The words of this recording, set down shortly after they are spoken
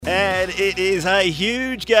And it is a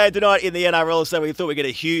huge game tonight in the NRL, so we thought we'd get a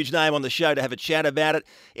huge name on the show to have a chat about it.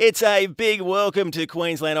 It's a big welcome to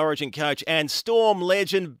Queensland Origin coach and Storm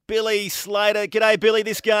legend Billy Slater. G'day, Billy.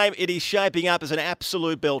 This game, it is shaping up as an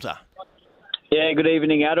absolute belter. Yeah, good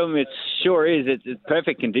evening, Adam. It sure is. It's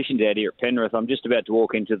perfect conditions out here at Penrith. I'm just about to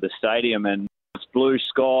walk into the stadium and it's blue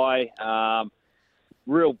sky,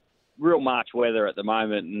 real March weather at the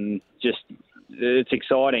moment, and just it's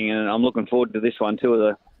exciting, and I'm looking forward to this one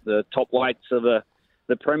too. The top weights of the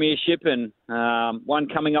premiership, and one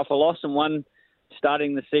coming off a loss and one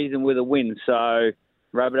starting the season with a win. So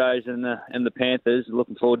Rabbitohs and the Panthers,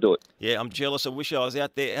 looking forward to it. Yeah, I'm jealous. I wish I was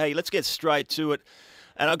out there. Hey, let's get straight to it.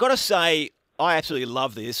 And I've got to say, I absolutely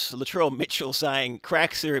love this. Latrell Mitchell saying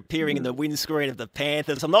cracks are appearing in the windscreen of the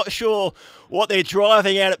Panthers. I'm not sure what they're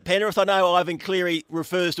driving out at Penrith. I know Ivan Cleary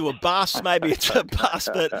refers to a bus. Maybe it's a bus.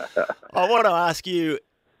 But I want to ask you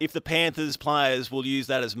if the Panthers players will use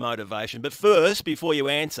that as motivation. But first, before you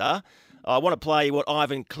answer, I want to play what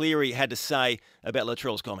Ivan Cleary had to say about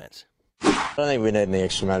Latrell's comments. I don't think we need any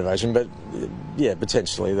extra motivation, but yeah,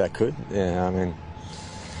 potentially that could. Yeah, I mean,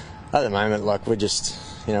 at the moment, like we're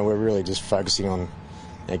really just focusing on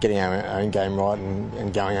getting our own game right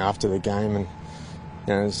and going after the game,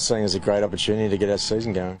 and seeing it as a great opportunity to get our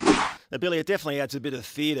season going. Now, Billy, it definitely adds a bit of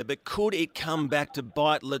theatre, but could it come back to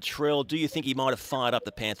bite Latrell? Do you think he might have fired up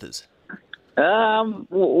the Panthers?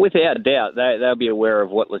 Without a doubt, they'll be aware of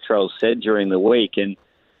what Latrell said during the week, and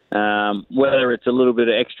whether it's a little bit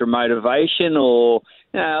of extra motivation or,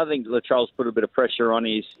 I think Latrell's put a bit of pressure on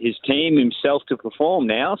his team himself to perform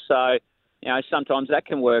now, so sometimes that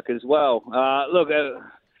can work as well.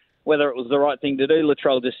 Whether it was the right thing to do,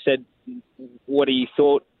 Latrell just said what he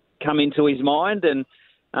thought come into his mind, and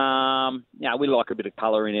we like a bit of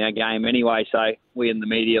colour in our game anyway, so we in the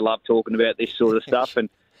media love talking about this sort of stuff, and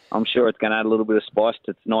I'm sure it's going to add a little bit of spice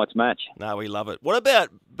to tonight's match. No, we love it. What about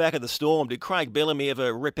back at the Storm? Did Craig Bellamy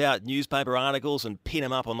ever rip out newspaper articles and pin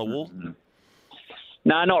them up on the wall? Mm-hmm.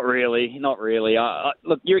 No, not really. Not really.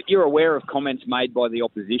 Look, you're aware of comments made by the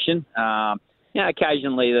opposition.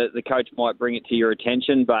 Occasionally the coach might bring it to your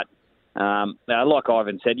attention, but like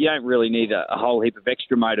Ivan said, you don't really need a whole heap of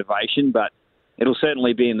extra motivation, but it'll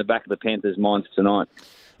certainly be in the back of the Panthers' minds tonight.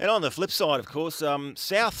 And on the flip side, of course,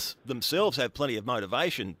 South themselves have plenty of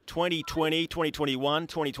motivation. 2020, 2021,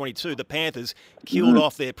 2022, the Panthers killed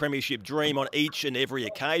off their premiership dream on each and every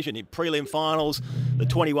occasion. In prelim finals, the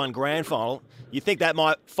 21 grand final. You think that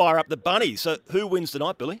might fire up the Bunnies. So who wins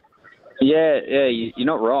tonight, Billy? Yeah, you're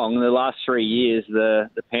not wrong. The last 3 years, the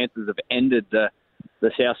Panthers have ended the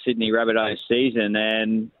South Sydney Rabbitohs season,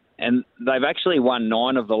 and they've actually won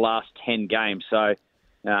 9 of the last 10 games. So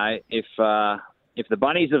if the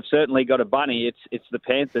Bunnies have certainly got a bunny, it's the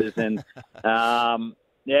Panthers, and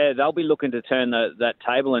they'll be looking to turn that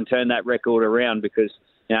table and turn that record around, because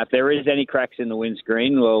if there is any cracks in the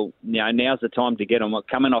windscreen, well, now's the time to get them.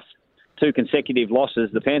 Coming off 2 consecutive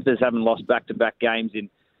losses, the Panthers haven't lost back-to-back games in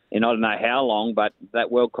I don't know how long, but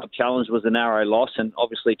that World Cup challenge was a narrow loss, and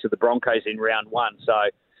obviously to the Broncos in round 1. So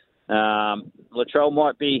Latrell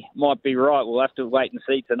might be right. We'll have to wait and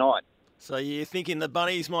see tonight. So you're thinking the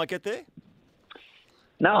Bunnies might get there?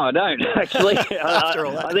 No, I don't, actually.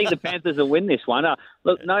 I think the Panthers will win this one.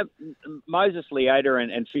 Moses Leota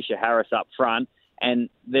and Fisher Harris up front, and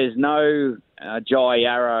there's no Jai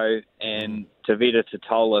Arrow and Tavita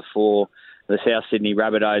Totola for the South Sydney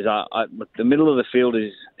Rabbitohs. The middle of the field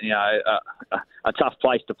is a tough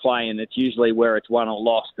place to play, and it's usually where it's won or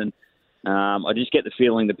lost. And I just get the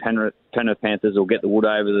feeling the Penrith Panthers will get the wood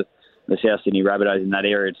over the South Sydney Rabbitohs in that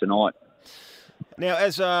area tonight. Now,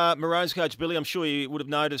 as Maroons coach, Billy, I'm sure you would have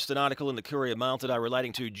noticed an article in the Courier Mail today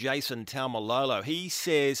relating to Jason Taumalolo. He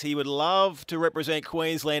says he would love to represent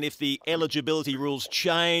Queensland if the eligibility rules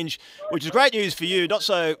change, which is great news for you, not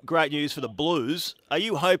so great news for the Blues. Are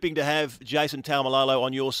you hoping to have Jason Taumalolo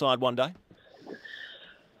on your side one day?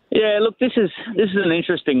 Yeah, look, this is an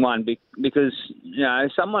interesting one because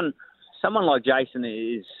someone like Jason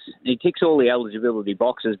he ticks all the eligibility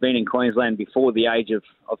boxes, been in Queensland before the age of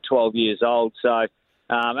 12 years old. So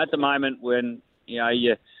at the moment when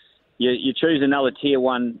you choose another Tier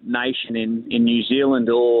 1 nation in New Zealand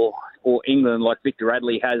or England like Victor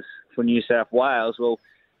Radley has for New South Wales, well,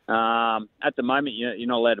 at the moment you're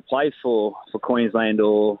not allowed to play for Queensland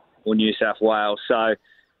or New South Wales. So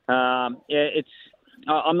I'm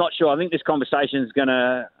not sure. I think this conversation is going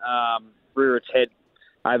to rear its head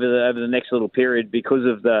over the next little period because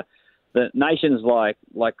of the nations like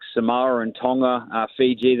Samoa and Tonga,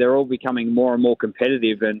 Fiji. They're all becoming more and more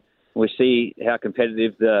competitive, and we see how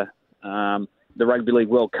competitive the Rugby League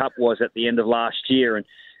World Cup was at the end of last year. And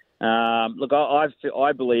Look,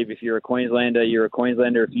 I believe if you're a Queenslander, you're a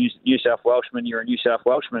Queenslander. If you're New South Welshman, you're a New South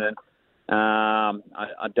Welshman. And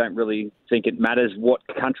I don't really think it matters what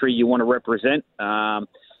country you want to represent.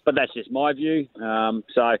 But that's just my view.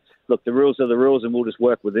 So, look, the rules are the rules, and we'll just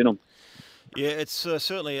work within them. Yeah, it's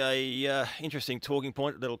certainly a interesting talking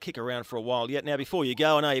point that'll kick around for a while yet. Now, before you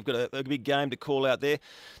go, I know you've got a big game to call out there.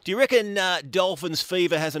 Do you reckon Dolphins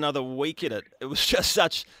fever has another week in it? It was just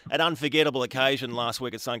such an unforgettable occasion last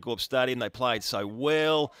week at Suncorp Stadium. They played so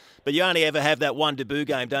well, but you only ever have that one debut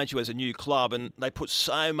game, don't you, as a new club? And they put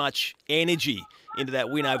so much energy into that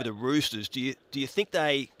win over the Roosters. Do you think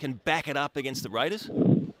they can back it up against the Raiders?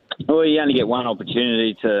 Well, you only get one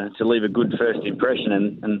opportunity to leave a good first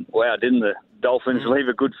impression, and wow, didn't the Dolphins leave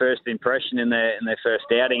a good first impression in their first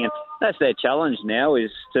outing? And that's their challenge now,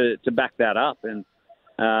 is to back that up and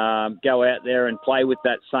go out there and play with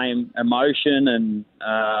that same emotion and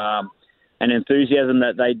enthusiasm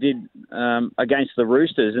that they did against the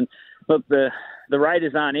Roosters. And look, the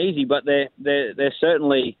Raiders aren't easy, but they're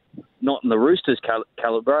certainly not in the Roosters'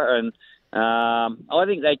 calibre, and I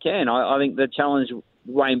think they can. I think the challenge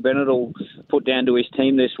Wayne Bennett will put down to his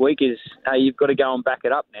team this week is, hey, you've got to go and back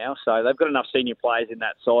it up now. So they've got enough senior players in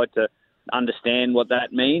that side to understand what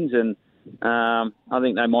that means, and I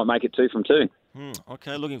think they might make it 2 from 2.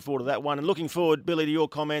 Okay, looking forward to that one. And looking forward, Billy, to your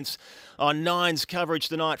comments on Nine's coverage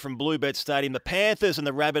tonight from Bluebet Stadium. The Panthers and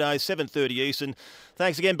the Rabbitohs, 7:30 Eastern.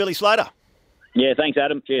 Thanks again, Billy Slater. Yeah, thanks,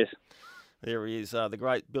 Adam. Cheers. There he is, the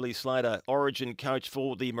great Billy Slater, Origin coach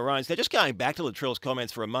for the Maroons. Now, just going back to Latrell's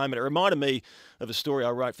comments for a moment, it reminded me of a story I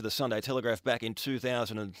wrote for the Sunday Telegraph back in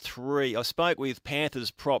 2003. I spoke with Panthers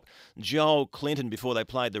prop Joel Clinton before they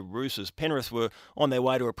played the Roosters. Penrith were on their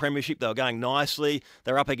way to a premiership. They were going nicely.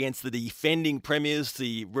 They're up against the defending premiers,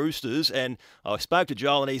 the Roosters, and I spoke to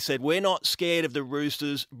Joel and he said, "We're not scared of the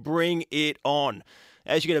Roosters. Bring it on."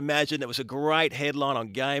 As you can imagine, that was a great headline on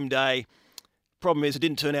game day. Problem is, it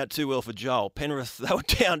didn't turn out too well for Joel. Penrith, they were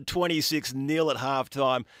down 26-0 at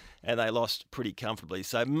halftime, and they lost pretty comfortably.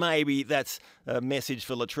 So maybe that's a message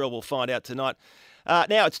for Latrell. We'll find out tonight.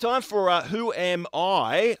 Now, it's time for Who Am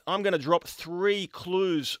I? I'm going to drop 3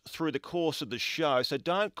 clues through the course of the show, so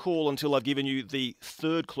don't call until I've given you the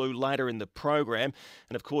 3rd clue later in the program.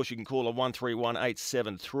 And, of course, you can call on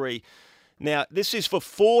 131873. Now, this is for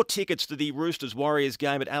 4 tickets to the Roosters-Warriors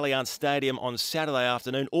game at Allianz Stadium on Saturday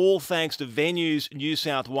afternoon, all thanks to Venues New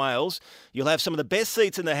South Wales. You'll have some of the best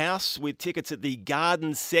seats in the house with tickets at the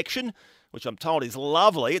Garden section, which I'm told is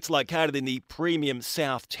lovely. It's located in the premium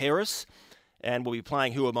South Terrace. And we'll be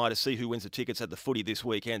playing Who Am I to see who wins the tickets at the footy this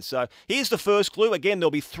weekend. So here's the first clue. Again,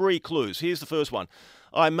 there'll be 3 clues. Here's the first one.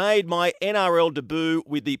 I made my NRL debut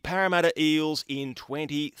with the Parramatta Eels in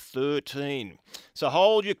 2013. So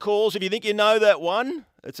hold your calls if you think you know that one.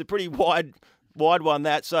 It's a pretty wide one,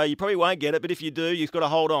 that, so you probably won't get it. But if you do, you've got to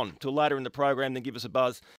hold on till later in the program, then give us a buzz